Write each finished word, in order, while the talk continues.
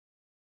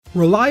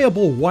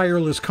Reliable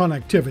wireless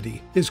connectivity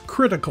is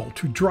critical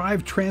to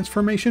drive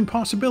transformation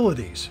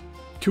possibilities,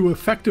 to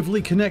effectively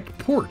connect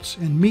ports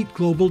and meet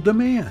global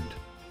demand,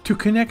 to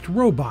connect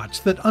robots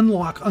that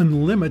unlock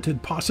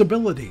unlimited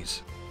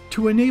possibilities,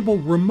 to enable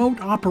remote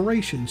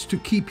operations to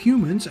keep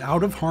humans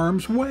out of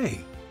harm's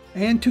way,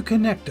 and to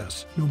connect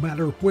us no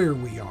matter where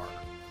we are.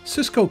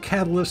 Cisco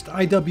Catalyst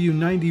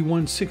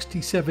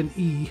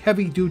IW9167E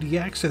Heavy-Duty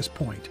Access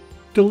Point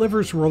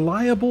delivers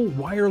reliable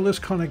wireless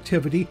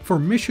connectivity for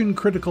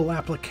mission-critical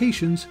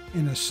applications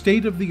in a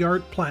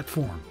state-of-the-art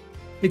platform.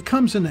 It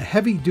comes in a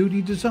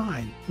heavy-duty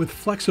design with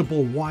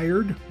flexible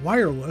wired,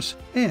 wireless,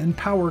 and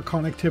power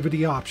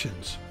connectivity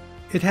options.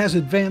 It has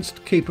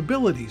advanced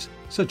capabilities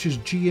such as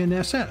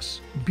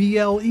GNSS,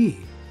 BLE,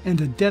 and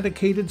a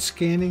dedicated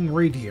scanning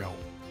radio,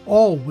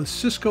 all with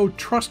Cisco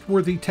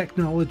trustworthy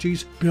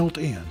technologies built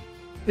in.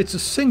 It's a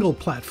single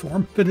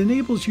platform that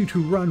enables you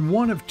to run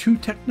one of two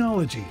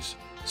technologies: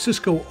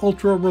 Cisco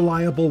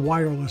Ultra-Reliable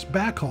Wireless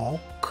Backhaul,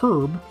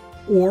 CURB,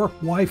 or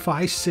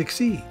Wi-Fi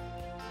 6E.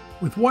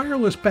 With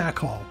wireless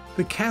backhaul,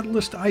 the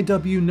Catalyst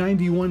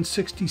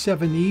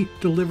IW9167E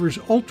delivers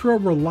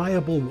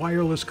ultra-reliable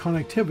wireless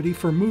connectivity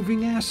for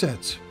moving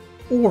assets,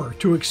 or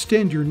to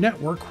extend your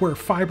network where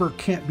fiber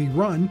can't be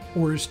run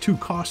or is too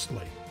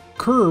costly.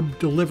 CURB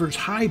delivers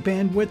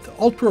high-bandwidth,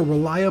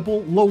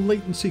 ultra-reliable,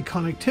 low-latency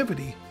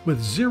connectivity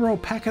with zero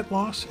packet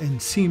loss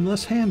and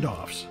seamless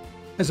handoffs.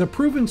 As a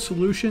proven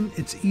solution,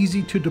 it's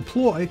easy to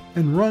deploy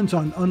and runs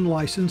on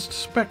unlicensed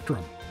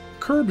spectrum.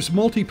 CURB's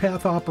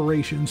Multipath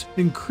Operations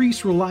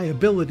increase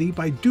reliability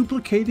by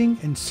duplicating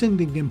and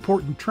sending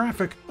important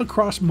traffic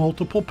across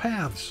multiple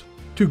paths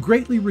to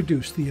greatly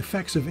reduce the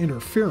effects of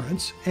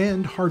interference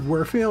and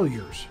hardware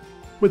failures.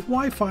 With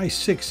Wi-Fi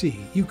 6E,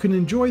 you can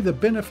enjoy the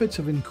benefits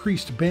of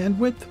increased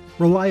bandwidth,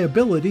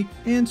 reliability,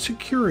 and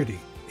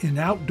security in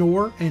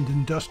outdoor and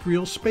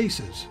industrial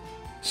spaces.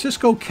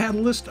 Cisco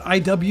Catalyst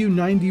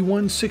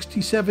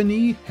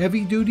IW9167E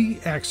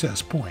Heavy-Duty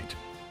Access Point.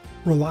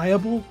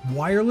 Reliable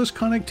wireless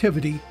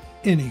connectivity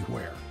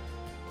anywhere.